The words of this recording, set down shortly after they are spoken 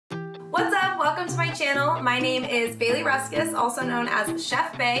welcome to my channel. My name is Bailey Ruskus, also known as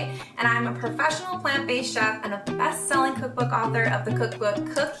Chef Bay, and I'm a professional plant-based chef and a best-selling cookbook author of the cookbook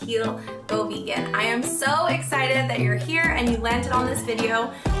Cook, Heal, Go Vegan. I am so excited that you're here and you landed on this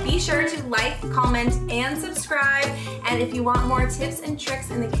video. Be sure to like, comment, and subscribe. And if you want more tips and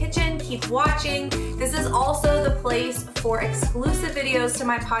tricks in the kitchen, keep watching. This is also the place for exclusive videos to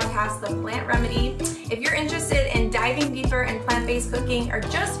my podcast, The Plant Remedy. If you're interested in diving deeper in plant-based cooking or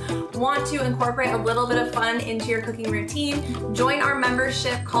just want to incorporate a little bit of fun into your cooking routine, join our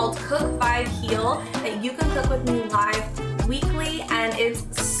membership called Cook 5 Heal that you can cook with me live weekly, and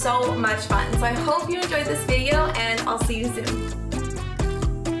it's so much fun. So I hope you enjoyed this video, and I'll see you soon.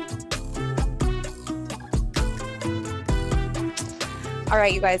 All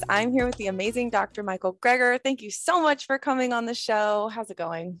right, you guys, I'm here with the amazing Dr. Michael Greger. Thank you so much for coming on the show. How's it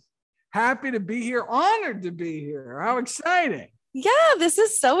going? Happy to be here. Honored to be here. How exciting. Yeah, this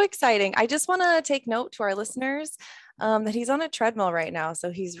is so exciting. I just want to take note to our listeners that he's on a treadmill right now. So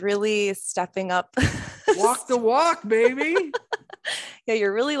he's really stepping up. Walk the walk, baby. Yeah,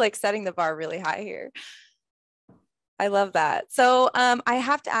 you're really like setting the bar really high here. I love that. So I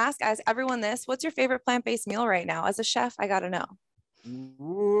have to ask, as everyone this, what's your favorite plant-based meal right now? As a chef, I got to know.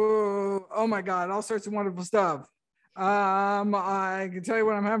 Whoa. Oh my God. All sorts of wonderful stuff. I can tell you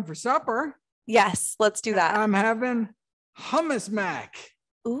what I'm having for supper. Yes, let's do that. I'm having hummus mac.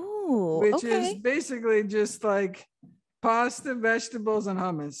 Ooh, which is basically just like pasta, vegetables, and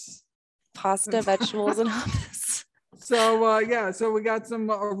hummus. Pasta, vegetables, and hummus. So yeah, so we got some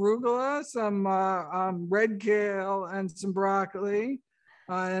arugula, some red kale, and some broccoli.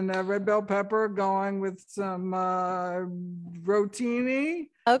 And red bell pepper going with some rotini.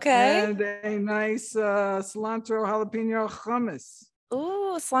 Okay. And a nice cilantro jalapeno hummus.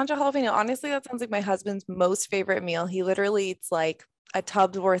 Ooh, cilantro jalapeno. Honestly, that sounds like my husband's most favorite meal. He literally eats like a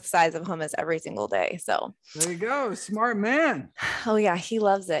tub's worth size of hummus every single day. So there you go. Smart man. Oh yeah, he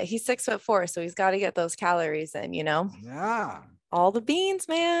loves it. He's 6'4", so he's got to get those calories in, you know? Yeah. All the beans,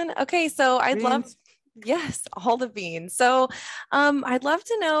 man. Okay, so Yes, all the beans. So I'd love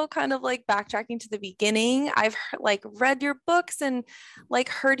to know, kind of like backtracking to the beginning. I've read your books and like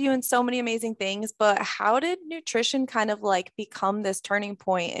heard you in so many amazing things, but how did nutrition kind of like become this turning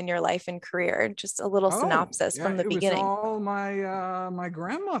point in your life and career? Just a little synopsis from the beginning. It was all my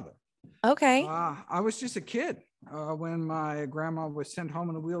grandmother. Okay. I was just a kid when my grandma was sent home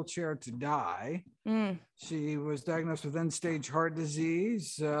in a wheelchair to die. She was diagnosed with end-stage heart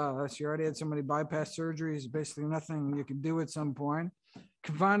disease. She already had so many bypass surgeries, basically nothing you could do at some point.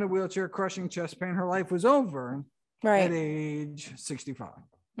 Confined to a wheelchair, crushing chest pain. Her life was over at age 65.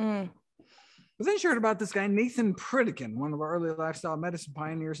 But then she heard about this guy, Nathen Pritikin, one of our early lifestyle medicine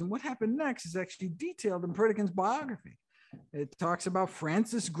pioneers. And what happened next is actually detailed in Pritikin's biography. It talks about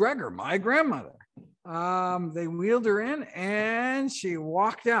Frances Greger, my grandmother. They wheeled her in and she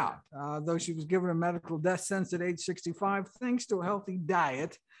walked out. Though she was given a medical death sentence at age 65, thanks to a healthy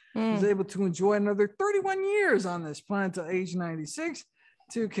diet, was able to enjoy another 31 years on this planet till age 96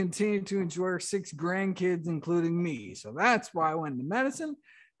 to continue to enjoy her 6 grandkids, including me. So that's why I went into medicine.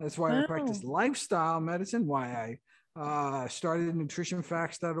 That's why I practiced lifestyle medicine, why I started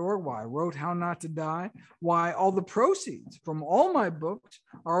nutritionfacts.org, why I wrote How Not to Die, why all the proceeds from all my books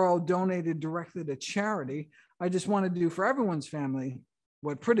are all donated directly to charity. I just want to do for everyone's family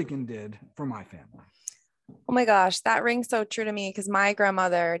what Pritikin did for my family. Oh my gosh, that rings so true to me because my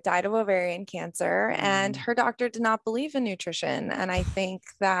grandmother died of ovarian cancer and her doctor did not believe in nutrition. And I think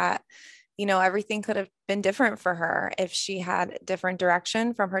that everything could have been different for her if she had different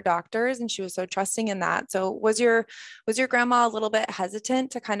direction from her doctors, and she was so trusting in that. So was your grandma a little bit hesitant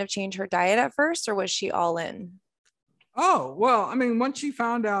to kind of change her diet at first, or was she all in? Oh, well, I mean, once she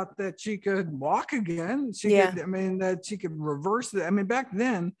found out that she could walk again, that she could reverse it. I mean, back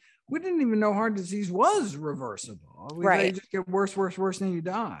then we didn't even know heart disease was reversible. They just get worse, and you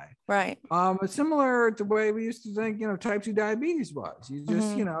die. Right. It's similar to the way we used to think, type 2 diabetes was. You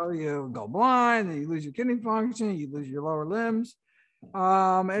just, you go blind, and you lose your kidney function, you lose your lower limbs.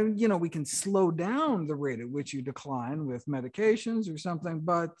 And we can slow down the rate at which you decline with medications or something,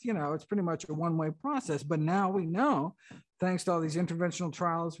 but it's pretty much a one-way process. But now we know, thanks to all these interventional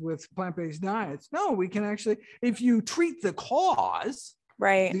trials with plant-based diets, we can actually, if you treat the cause,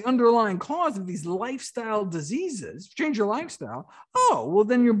 the underlying cause of these lifestyle diseases, change your lifestyle,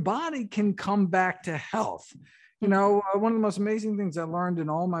 then your body can come back to health. One of the most amazing things I learned in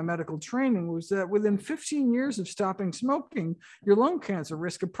all my medical training was that within 15 years of stopping smoking, your lung cancer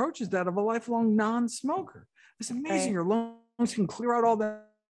risk approaches that of a lifelong non-smoker. It's amazing. Your lungs can clear out all that.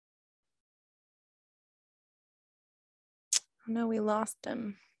 No, we lost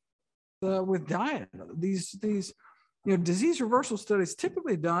him. diet. These disease reversal studies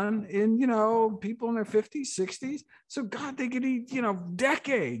typically done in, people in their 50s, 60s. So God, they could eat,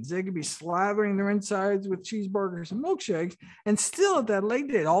 decades. They could be slathering their insides with cheeseburgers and milkshakes. And still at that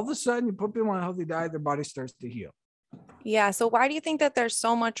late date, all of a sudden you put people on a healthy diet, their body starts to heal. Yeah. So why do you think that there's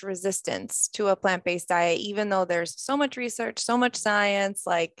so much resistance to a plant-based diet, even though there's so much research, so much science,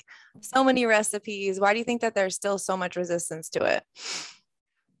 like so many recipes? Why do you think that there's still so much resistance to it?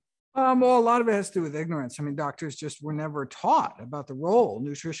 Well, a lot of it has to do with ignorance. I mean, doctors just were never taught about the role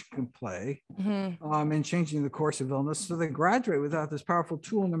nutrition can play in changing the course of illness. So they graduate without this powerful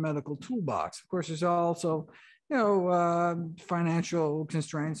tool in their medical toolbox. Of course, there's also, financial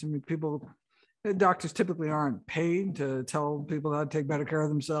constraints. I mean, doctors typically aren't paid to tell people how to take better care of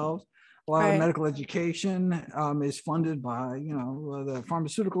themselves. A lot of medical education is funded by, the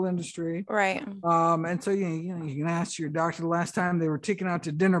pharmaceutical industry. Right. And so, you can ask your doctor the last time they were taken out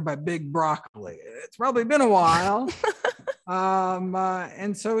to dinner by Big Broccoli. It's probably been a while.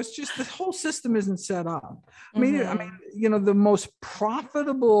 And so it's just the whole system isn't set up. I mean, the most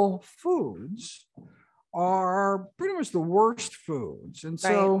profitable foods are pretty much the worst foods. And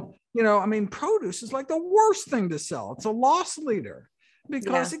so, produce is like the worst thing to sell. It's a loss leader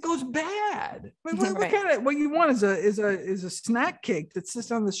because it goes bad. What you want is a snack cake that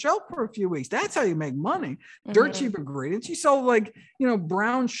sits on the shelf for a few weeks. That's how you make money. Dirt cheap ingredients. You sell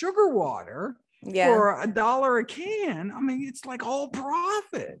brown sugar water for $1 a can. I mean, it's like all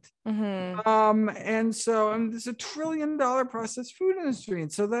profit. And so there's $1 trillion processed food industry.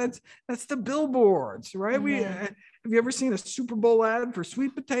 And so that's the billboards, right? Have you ever seen a Super Bowl ad for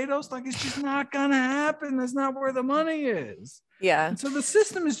sweet potatoes? Like, it's just not going to happen. That's not where the money is. Yeah. And so the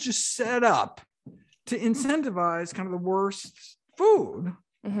system is just set up to incentivize kind of the worst food.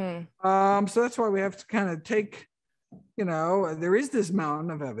 So that's why we have to kind of take, there is this mountain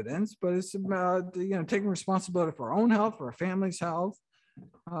of evidence, but it's about, taking responsibility for our own health, for our family's health,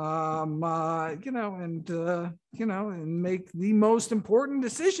 and make the most important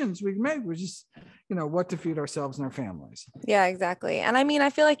decisions we can make, which is, what to feed ourselves and our families. Yeah, exactly. And I mean, I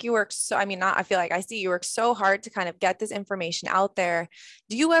feel like you work so, I see you work so hard to kind of get this information out there.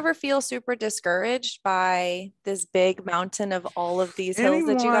 Do you ever feel super discouraged by this big mountain of all of these hills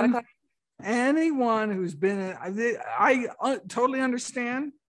that you got to climb? Anyone who's been, I totally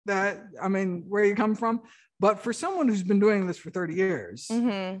understand that, where you come from, but for someone who's been doing this for 30 years,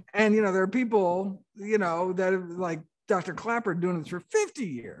 and, there are people, that have, like Dr. Clapper, doing this for 50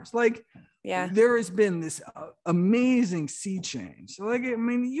 years, there has been this amazing sea change. So it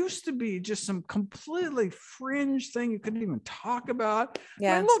used to be just some completely fringe thing you couldn't even talk about.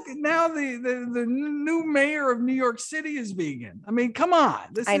 Yeah. Look, now the new mayor of New York City is vegan. I mean, come on.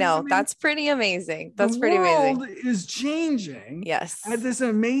 That's pretty amazing. That's pretty amazing. The world is changing. Yes. At this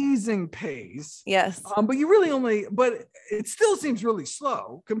amazing pace. Yes. But it still seems really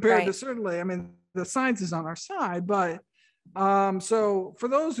slow compared to certainly, the science is on our side, but so for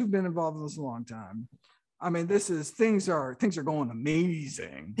those who've been involved in this a long time, things are going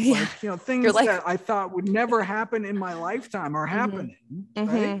amazing. Yeah. Things that I thought would never happen in my lifetime are happening.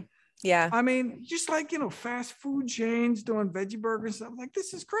 Right? Yeah. Just fast food chains doing veggie burgers, stuff like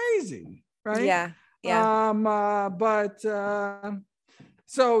this is crazy. Right. Yeah. Yeah.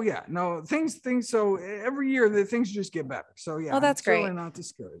 So every year the things just get better. So yeah, that's great. Certainly not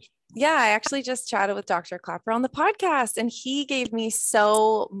discouraged. Yeah, I actually just chatted with Dr. Clapper on the podcast, and he gave me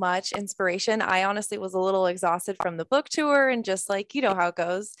so much inspiration. I honestly was a little exhausted from the book tour and just how it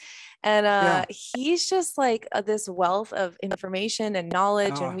goes. And he's just this wealth of information and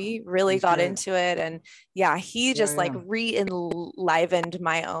knowledge, and we really got into it. And he just re-enlivened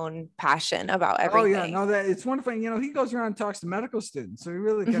my own passion about everything. That it's wonderful. He goes around and talks to medical students, so he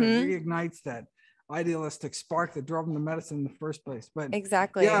really kind of reignites that idealistic spark that drove him to medicine in the first place. But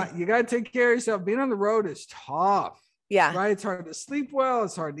exactly, you got to take care of yourself. Being on the road is tough. Yeah, right. It's hard to sleep well.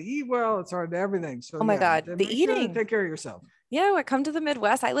 It's hard to eat well. It's hard to everything. So oh my God, the eating. Take care of yourself. Yeah, I come to the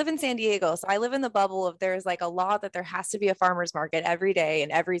Midwest. I live in San Diego, so I live in the bubble of there's a law that there has to be a farmer's market every day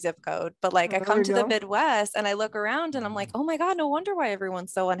in every zip code. But I come to the Midwest and I look around and I'm like, oh my God, no wonder why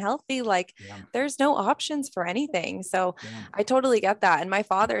everyone's so unhealthy. There's no options for anything. So I totally get that. And my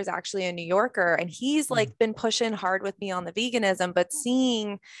father is actually a New Yorker, and he's been pushing hard with me on the veganism, but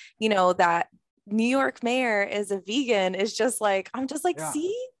seeing, that New York mayor is a vegan is just I'm just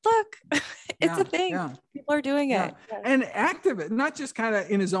see, look, it's a thing. Yeah. People are doing it. And active, not just kind of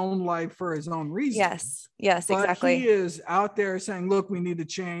in his own life for his own reasons. Yes, but exactly. He is out there saying, look, we need to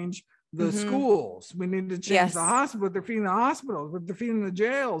change the schools. We need to change the hospital. What they're feeding the hospitals, what they're feeding the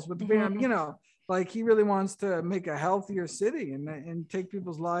jails, what they're feeding, like he really wants to make a healthier city and take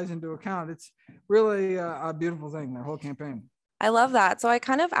people's lives into account. It's really a beautiful thing, their whole campaign. I love that. So I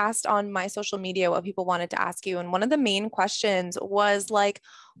kind of asked on my social media what people wanted to ask you. And one of the main questions was like,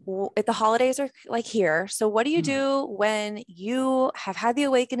 if the holidays are like here, so what do you do when you have had the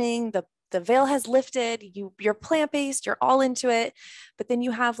awakening, the veil has lifted, you're plant-based, you're all into it, but then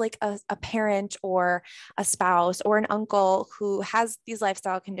you have like a parent or a spouse or an uncle who has these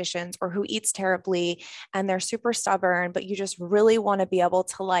lifestyle conditions or who eats terribly and they're super stubborn, but you just really want to be able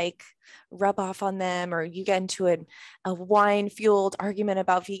to like rub off on them, or you get into a wine-fueled argument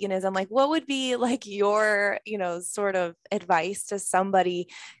about veganism. Like, what would be like your, sort of advice to somebody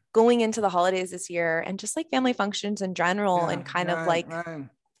going into the holidays this year and just like family functions in general, and kind of like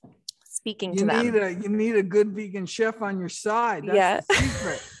speaking to them? You need a good vegan chef on your side. That's the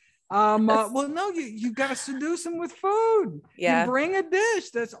secret. Well, no, you got to seduce them with food. Yeah. You bring a dish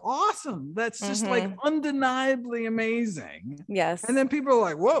that's awesome. That's just like undeniably amazing. Yes. And then people are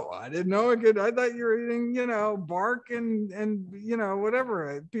like, whoa, I didn't know it could. I thought you were eating, bark and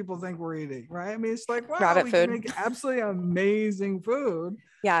whatever people think we're eating, right? I mean, it's like, wow, rabbit we food. can make absolutely amazing food.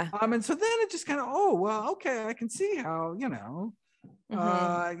 Yeah. And so then it just kind of, oh, well, okay, I can see how,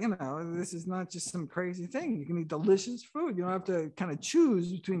 this is not just some crazy thing. You can eat delicious food. You don't have to kind of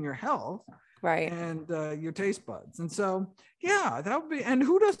choose between your health and your taste buds. And so, that would be, and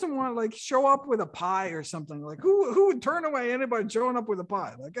who doesn't want to like show up with a pie or something? Like who would turn away anybody showing up with a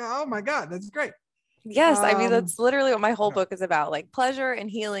pie? Like, oh my God, that's great. Yes. I mean, that's literally what my whole book is about, like pleasure and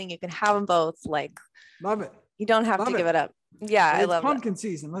healing. You can have them both. Like, love it. You don't have to give it up. Yeah. It's I love pumpkin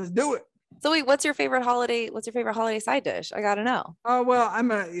season. Let's do it. So wait, what's your favorite holiday side dish? I gotta know. Oh, well,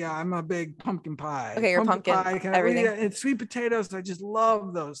 I'm a big pumpkin pie. Okay, your pumpkin pie, everything. And sweet potatoes, I just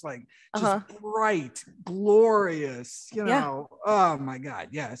love those, like just bright, glorious, oh my God.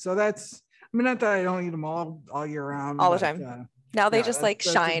 Yeah. So that's, not that I don't eat them all year round. All the time. Now they just like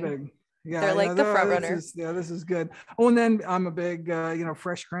shine. They're like the front runner. This is good. Oh, and then I'm a big,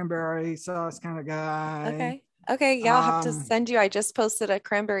 fresh cranberry sauce kind of guy. Okay. Yeah. I'll have to send you. I just posted a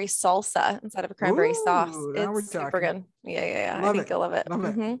cranberry salsa instead of a cranberry sauce. It's super good. Yeah. I think you'll love it.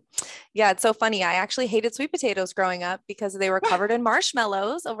 Yeah. It's so funny. I actually hated sweet potatoes growing up because they were covered in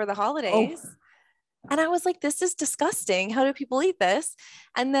marshmallows over the holidays. And I was like, this is disgusting. How do people eat this?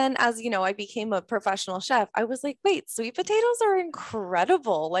 And then as I became a professional chef, I was like, wait, sweet potatoes are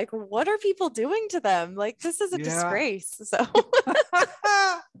incredible. Like, what are people doing to them? Like, this is a disgrace. So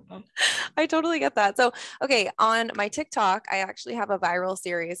I totally get that. So, okay. On my TikTok, I actually have a viral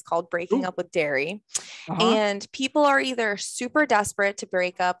series called Breaking Up with Dairy. And people are either super desperate to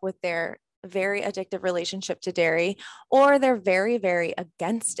break up with their very addictive relationship to dairy, or they're very, very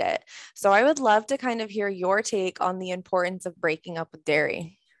against it. So I would love to kind of hear your take on the importance of breaking up with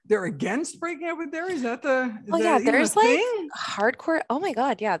dairy. They're against breaking up with dairy? Is that the there's like hardcore. Oh my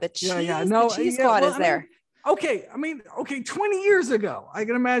God. Yeah. The cheese, the cheese squad is there. 20 years ago, I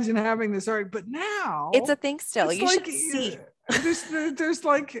can imagine having this argument, but now it's a thing still. You should see. There's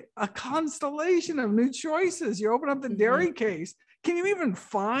like a constellation of new choices. You open up the dairy case. Can you even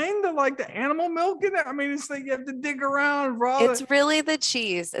find the animal milk in it? I mean, it's like you have to dig around. It's really the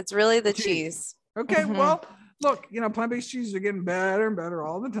cheese. It's really the cheese. Okay. Well, look, plant-based cheeses are getting better and better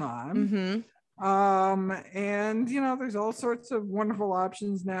all the time. And there's all sorts of wonderful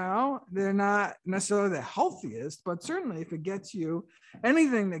options now. They're not necessarily the healthiest, but certainly if it gets you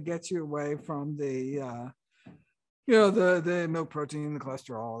anything that gets you away from the the milk protein, the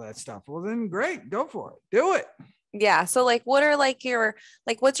cholesterol, all that stuff, well then great, go for it, do it. Yeah. So what are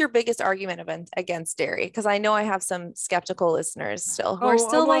what's your biggest argument against dairy? Because I know I have some skeptical listeners still who are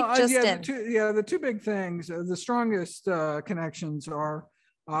still the two big things, the strongest connections are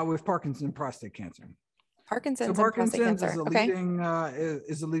with Parkinson's and prostate cancer. Parkinson's is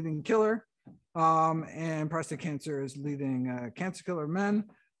a leading killer, and prostate cancer is leading cancer killer men.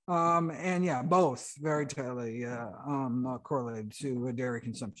 And both very tightly correlated to dairy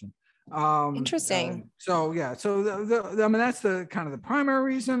consumption. Interesting. So that's the kind of the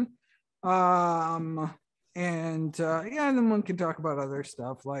primary reason. And then one can talk about other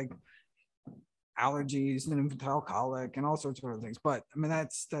stuff like allergies and infantile colic and all sorts of other things. But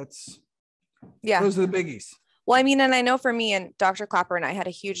that's those are the biggies. Well, and I know for me and Dr. Clapper and I had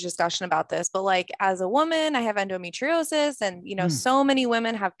a huge discussion about this, but as a woman, I have endometriosis and, so many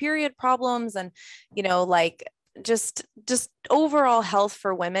women have period problems and, just overall health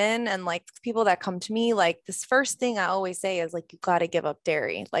for women and like people that come to me, like this first thing I always say is like, you got to give up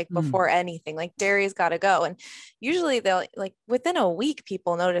dairy, like before anything, like dairy's got to go. And usually they'll like within a week,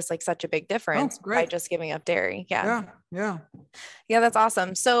 people notice like such a big difference by just giving up dairy. Yeah. That's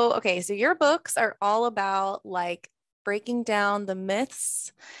awesome. So, okay. So your books are all about like breaking down the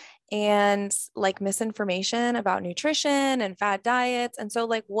myths and like misinformation about nutrition and fad diets. And so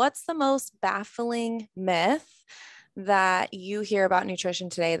like, what's the most baffling myth that you hear about nutrition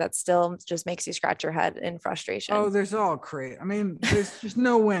today that still just makes you scratch your head in frustration? Oh, there's all crazy. I mean, there's just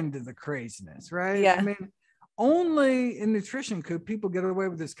no end to the craziness, right? Yeah. I mean, only in nutrition could people get away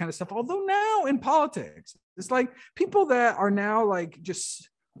with this kind of stuff. Although now in politics, it's like people that are now like just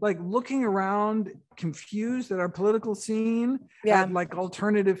like looking around confused at our political scene, at like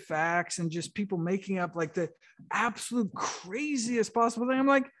alternative facts and just people making up like the absolute craziest possible thing. I'm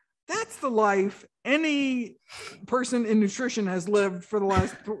like, that's the life any person in nutrition has lived for the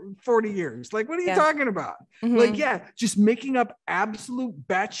last 40 years. Like, what are you talking about? Like, just making up absolute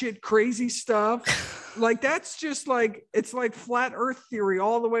batshit crazy stuff. Like, that's just like, it's like flat earth theory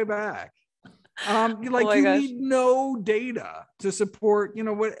all the way back. You need no data to support,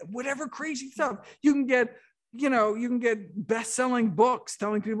 whatever crazy stuff you can get. You can get best-selling books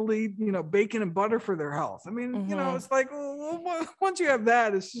telling people to eat, bacon and butter for their health. I mean, it's like, once you have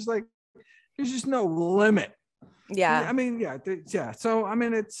that, it's just like, there's just no limit. Yeah. I mean, So, I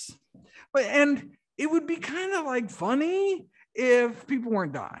mean, and it would be kind of like funny if people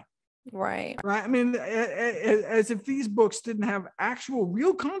weren't dying. Right. I mean, as if these books didn't have actual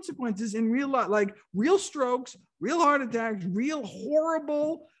real consequences in real life, like real strokes, real heart attacks, real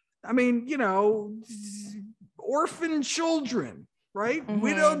horrible, I mean, orphan children, right?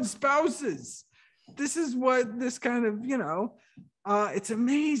 Widowed spouses. This is what this kind of, it's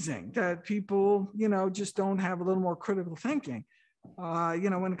amazing that people, just don't have a little more critical thinking.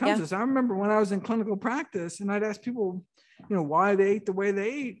 When it comes to this. I remember when I was in clinical practice and I'd ask people, why they ate the way they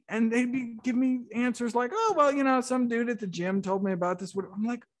ate. And they'd give me answers like, oh, well, some dude at the gym told me about this. I'm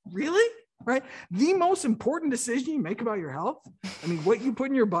like, really? Right? The most important decision you make about your health, I mean, what you put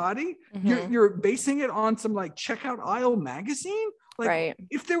in your body, you're basing it on some like checkout aisle magazine. Like,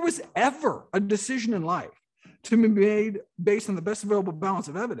 if there was ever a decision in life to be made based on the best available balance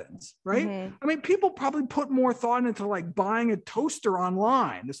of evidence, right? I mean, people probably put more thought into like buying a toaster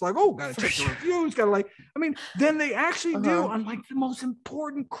online. It's like, oh, got to check the reviews, got to then they actually do on like the most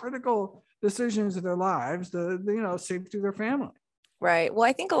important critical decisions of their lives, the safety of their family. Right. Well,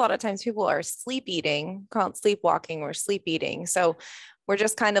 I think a lot of times people are sleep eating, call it sleepwalking or sleep eating. So we're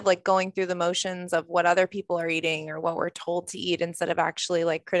just kind of like going through the motions of what other people are eating or what we're told to eat instead of actually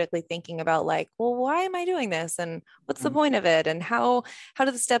like critically thinking about like, well, why am I doing this? And what's the point of it? And how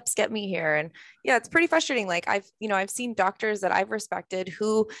do the steps get me here? And it's pretty frustrating. Like I've seen doctors that I've respected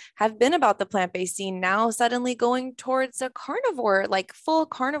who have been about the plant-based scene now suddenly going towards a carnivore, like full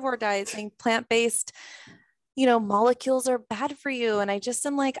carnivore diet, saying plant-based molecules are bad for you. And I just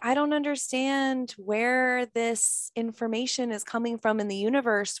am like, I don't understand where this information is coming from in the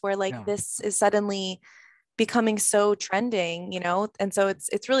universe where this is suddenly becoming so trending, and so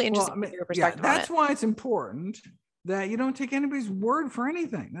it's really interesting to hear your perspective on it. That's why it's important that you don't take anybody's word for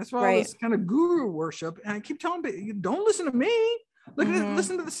anything. That's why all this kind of guru worship, and I keep telling people, you don't listen to me. Look at it,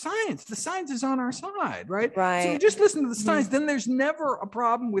 listen to the science. The science is on our side, right? So you just listen to the science, then there's never a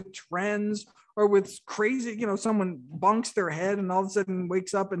problem with trends or with crazy, someone bunks their head and all of a sudden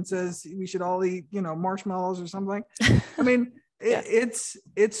wakes up and says we should all eat, marshmallows or something. I mean, it's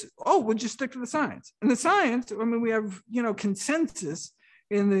we'll just stick to the science. And the science, I mean, we have, consensus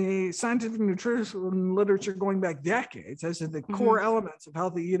in the scientific nutrition literature going back decades as to the core elements of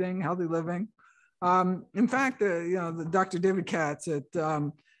healthy eating, healthy living. In fact, the Dr. David Katz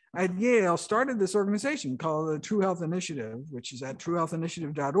at Yale started this organization called the True Health Initiative, which is at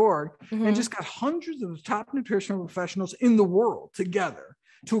truehealthinitiative.org, and just got hundreds of the top nutritional professionals in the world together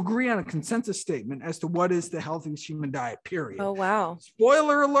to agree on a consensus statement as to what is the healthiest human diet, period. Oh, wow.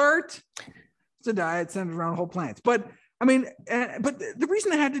 Spoiler alert, it's a diet centered around whole plants. But I mean, but the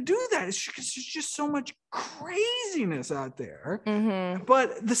reason I had to do that is because there's just so much craziness out there.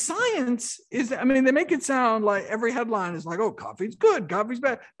 But the science is, I mean, they make it sound like every headline is like, oh, coffee's good, coffee's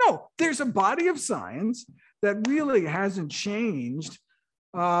bad. No, there's a body of science that really hasn't changed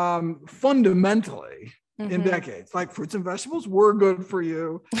fundamentally in decades. Like fruits and vegetables were good for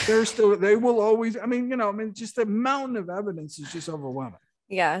you. They will always, just the mountain of evidence is just overwhelming.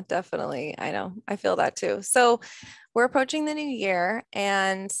 Yeah, definitely. I know. I feel that too. So we're approaching the new year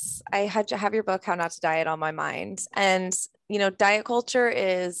and I had to have your book, How Not to Diet, on my mind. And, diet culture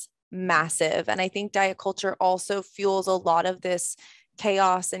is massive. And I think diet culture also fuels a lot of this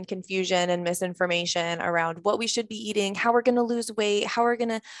chaos and confusion and misinformation around what we should be eating, how we're going to lose weight, how we're going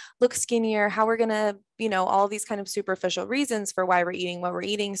to look skinnier, how we're going to, all these kind of superficial reasons for why we're eating what we're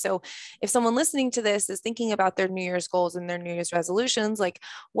eating. So if someone listening to this is thinking about their New Year's goals and their New Year's resolutions, like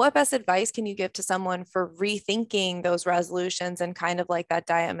what best advice can you give to someone for rethinking those resolutions and kind of like that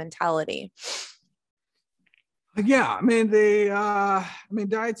diet mentality? Yeah,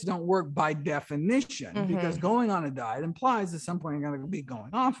 diets don't work by definition because going on a diet implies at some point you're going to be going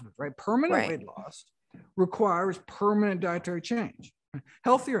off of it, right? Permanent weight loss requires permanent dietary change.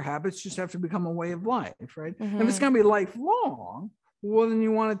 Healthier habits just have to become a way of life, right? If it's going to be lifelong, well, then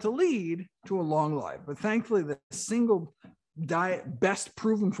you want it to lead to a long life. But thankfully, the single diet best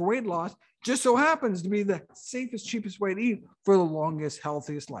proven for weight loss just so happens to be the safest, cheapest way to eat for the longest,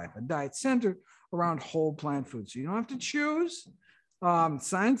 healthiest life. A diet centered around whole plant foods. So you don't have to choose.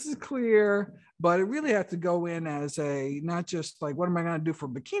 Science is clear, but it really has to go in as not just like, what am I going to do for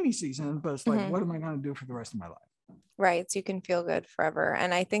bikini season, but it's like, what am I going to do for the rest of my life? Right. So you can feel good forever.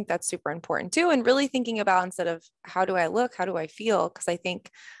 And I think that's super important too. And really thinking about, instead of how do I look, how do I feel? Because I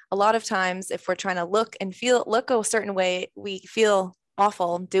think a lot of times if we're trying to look a certain way, we feel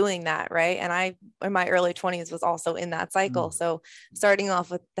awful doing that. Right. And I, in my early 20s, was also in that cycle. So starting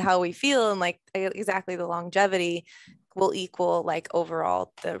off with how we feel and like exactly the longevity will equal like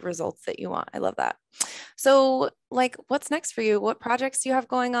overall the results that you want. I love that. So like, what's next for you? What projects do you have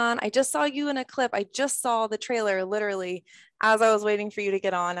going on? I just saw you in a clip. I just saw the trailer literally as I was waiting for you to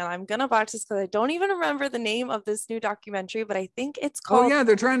get on, and I'm going to watch this because I don't even remember the name of this new documentary, but I think it's called. Oh yeah.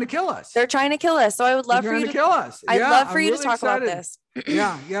 They're trying to kill us. They're trying to kill us. So I would love for you to kill us. I'd love for you to talk about this.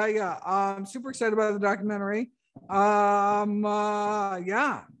 Yeah. I'm super excited about the documentary.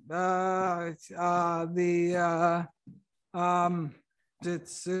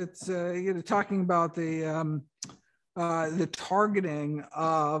 It's talking about the targeting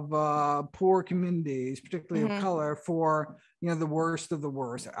of poor communities, particularly of color, for the worst of the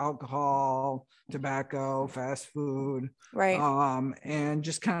worst: alcohol, tobacco, fast food, right? And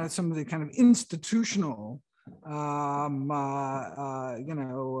just kind of some of the kind of institutional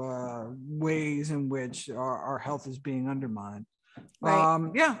ways in which our health is being undermined.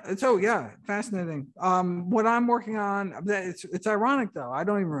 Right. Fascinating. What I'm working on, it's ironic though, I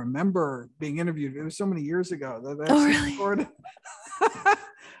don't even remember being interviewed. It was so many years ago that I really? recorded.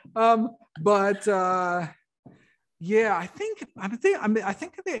 I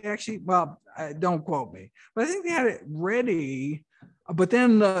think they actually, don't quote me, but I think they had it ready, but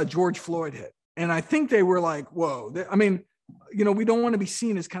then George Floyd hit, and I think they were like, whoa. We don't want to be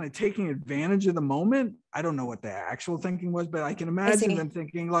seen as kind of taking advantage of the moment. I don't know what the actual thinking was, but I can imagine them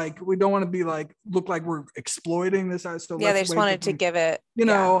thinking like, we don't want to be like, look like we're exploiting this. So they just wanted to give it,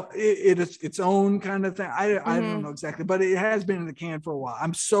 it's its own kind of thing. I don't know exactly, but it has been in the can for a while.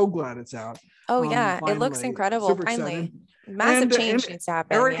 I'm so glad it's out. Oh yeah. Finally. It looks incredible. Super finally. Excited. Massive change needs to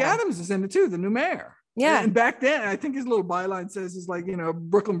happen. Eric Adams is in it too, the new mayor. Yeah. And back then, I think his little byline says is like,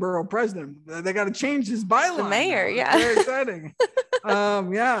 Brooklyn Borough president. They got to change his byline. The mayor, yeah. Very exciting.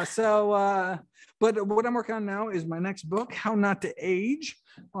 So, but what I'm working on now is my next book, How Not to Age,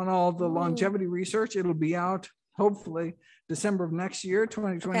 on all the longevity research. It'll be out hopefully December of next year,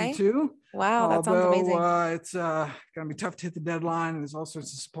 2022. Okay. Wow, that sounds amazing. It's going to be tough to hit the deadline, and there's all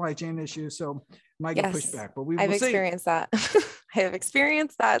sorts of supply chain issues, so it might get pushed back. But I've experienced that. I have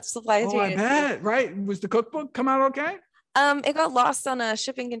experienced that supply chain. I bet. Right? Was the cookbook come out okay? It got lost on a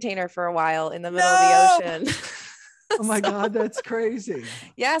shipping container for a while in the middle of the ocean. Oh my God, that's crazy.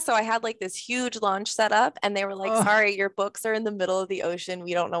 Yeah. So I had like this huge launch set up, and they were like, sorry, your books are in the middle of the ocean.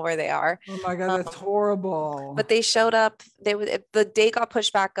 We don't know where they are. Oh my God, that's horrible. But they showed up. The date got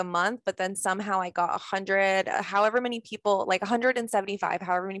pushed back a month, but then somehow I got 100, however many people, like 175,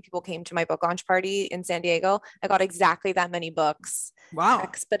 however many people came to my book launch party in San Diego. I got exactly that many books. Wow.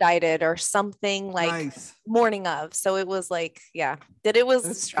 Expedited or something like morning of. So it was like, it was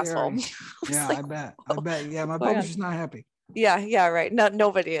that's stressful. Yeah, like, I bet. Yeah. My publisher's not happy. Yeah. Right.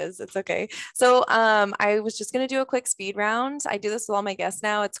 Nobody is. It's okay. So, I was just going to do a quick speed round. I do this with all my guests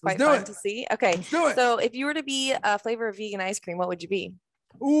now. It's quite fun to see. Okay. Let's do it. So if you were to be a flavor of vegan ice cream, what would you be?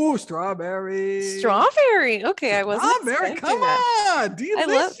 Ooh, strawberry. Strawberry. Okay. I wasn't. Strawberry. Come on.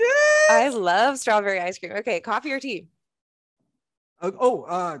 Delicious. I love strawberry ice cream. Okay. Coffee or tea?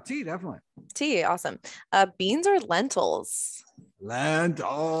 Tea, definitely. Tea, awesome. Beans or lentils?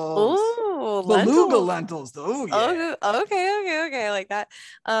 Lentils. Ooh, beluga lentils. Oh, yeah. Okay. I like that.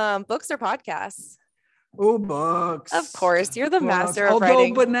 Books or podcasts? Oh, books. Of course, you're the Books. master of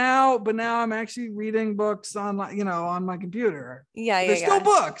writing. But now I'm actually reading books on, on my computer. Yeah, They're still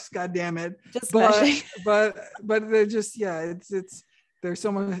books. God damn it. Just but they're just, there's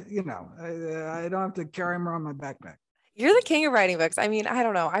someone, I don't have to carry them around my backpack. You're the king of writing books. I mean, I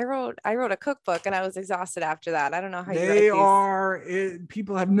don't know. I wrote a cookbook and I was exhausted after that. I don't know how you write these.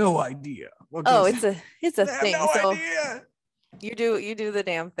 People have no idea. It's a thing. Have no idea. You do the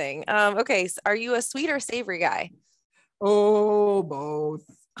damn thing. Okay. So are you a sweet or savory guy? Oh, both.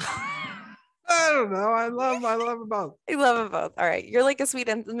 I don't know. I love them both. I love them both. All right. You're like a sweet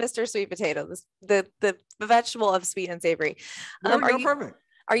and Mr. Sweet Potato, the vegetable of sweet and savory. Perfect.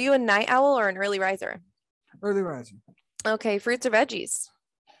 Are you a night owl or an early riser? Early riser. Okay. Fruits or veggies?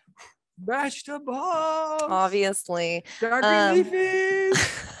 Vegetables. Obviously. Dark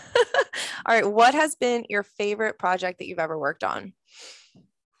leafies. All right. What has been your favorite project that you've ever worked on?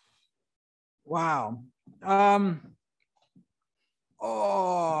 Wow. A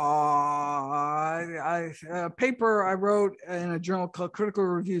paper I wrote in a journal called Critical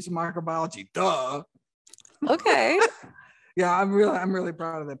Reviews of Microbiology. Duh. Okay. Yeah, I'm really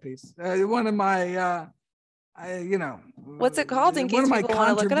proud of that piece. One of my, what's it called? In case people want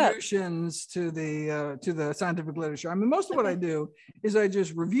to look it up. Contributions to the scientific literature. I mean, most of what I do is I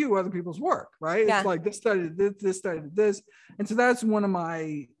just review other people's work, right? Yeah. It's like this study did this study did this, and so that's one of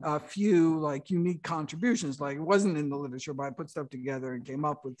my few unique contributions. Like, it wasn't in the literature, but I put stuff together and came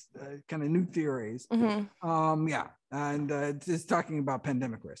up with kind of new theories. Mm-hmm. And it's talking about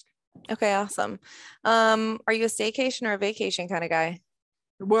pandemic risk. Okay, awesome. Are you a staycation or a vacation kind of guy?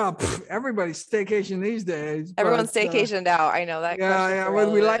 Well, everybody's staycation these days. Everyone's staycationed out. I know that. Yeah, whether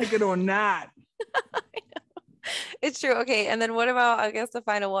we like it or not. It's true. Okay. And then what about, I guess the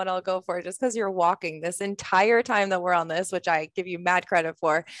final one I'll go for, just because you're walking this entire time that we're on this, which I give you mad credit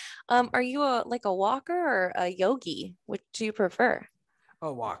for. Are you a walker or a yogi? Which do you prefer?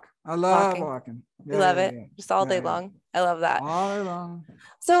 Oh, walk. I love walking. You love it. Just all day long. I love that. All day long.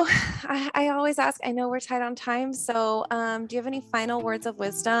 So I always ask, I know we're tight on time. So do you have any final words of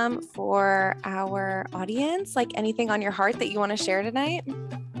wisdom for our audience? Like anything on your heart that you want to share tonight?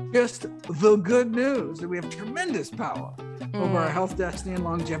 Just the good news that we have tremendous power over our health, destiny, and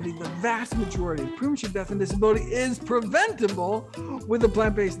longevity. The vast majority of premature death and disability is preventable with a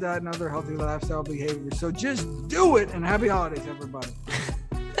plant-based diet and other healthy lifestyle behaviors. So just do it, and happy holidays, everybody.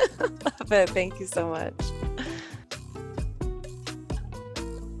 Love it. Thank you so much.